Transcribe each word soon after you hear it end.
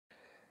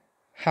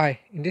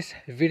Hi, in this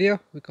video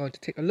we're going to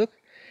take a look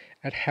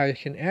at how you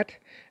can add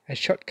a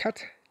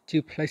shortcut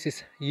to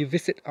places you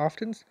visit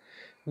often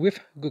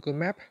with Google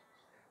Map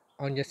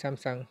on your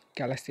Samsung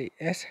Galaxy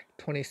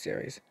S20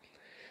 series.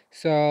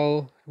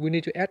 So we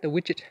need to add the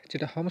widget to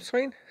the home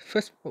screen.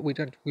 First, what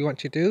we want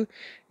to do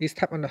is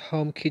tap on the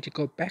home key to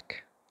go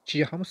back to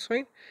your home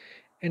screen,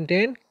 and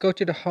then go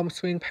to the home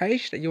screen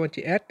page that you want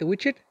to add the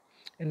widget,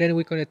 and then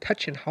we're going to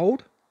touch and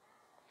hold,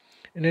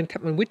 and then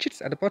tap on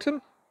widgets at the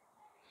bottom.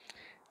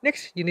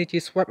 Next, you need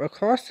to swipe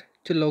across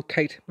to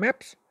locate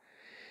maps.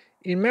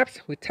 In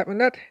maps, we tap on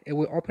that, it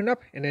will open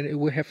up, and then it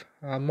will have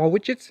more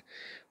widgets.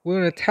 We're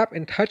going to tap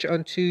and touch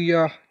onto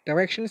your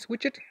directions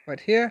widget right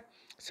here.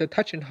 So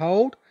touch and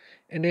hold,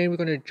 and then we're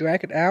going to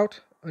drag it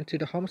out onto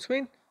the home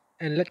screen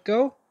and let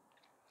go.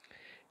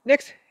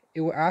 Next,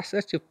 it will ask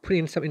us to put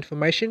in some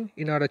information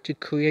in order to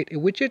create a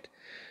widget.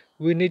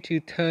 We need to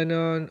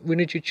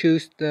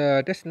choose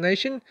the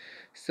destination.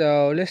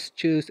 So let's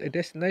choose a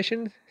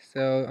destination.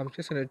 So I'm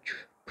just going to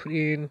put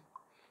in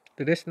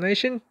the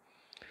destination.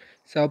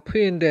 So put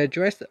in the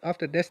address of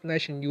the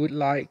destination you would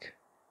like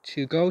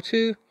to go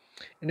to,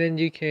 and then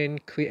you can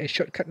create a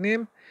shortcut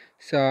name.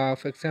 So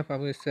for example,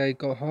 I'm going to say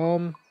go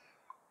home,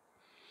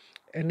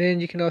 and then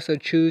you can also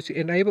choose to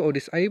enable or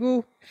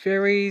disable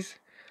ferries,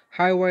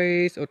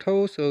 highways, or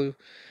tolls. So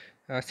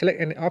select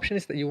any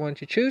options that you want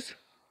to choose.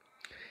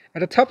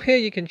 At the top here,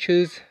 you can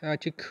choose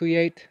to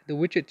create the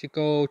widget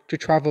to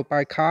travel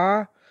by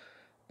car,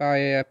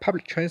 by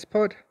public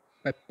transport,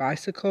 by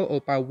bicycle, or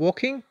by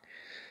walking.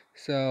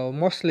 So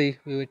mostly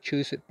we would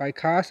choose it by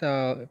car,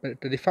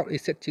 but the default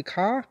is set to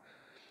car.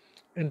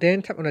 And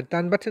then tap on the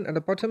done button at the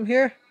bottom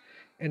here,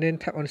 and then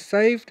tap on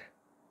saved.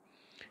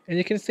 And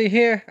you can see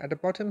here at the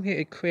bottom here,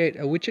 it create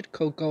a widget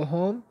called go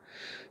home.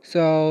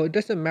 So it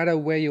doesn't matter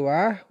where you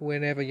are,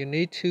 whenever you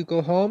need to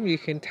go home, you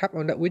can tap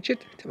on that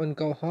widget, tap on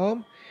go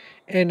home,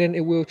 and then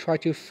it will try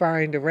to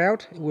find the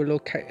route. It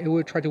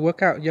will try to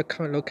work out your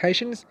current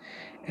locations,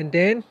 and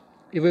then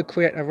it will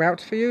create a route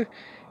for you.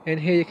 And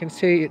here you can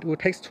see it will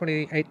take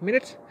 28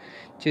 minutes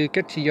to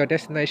get to your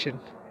destination,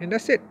 and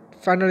that's it.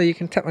 Finally, you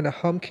can tap on the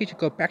home key to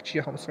go back to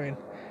your home screen.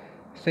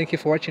 Thank you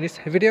for watching this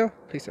video.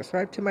 Please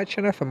subscribe to my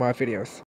channel for more videos.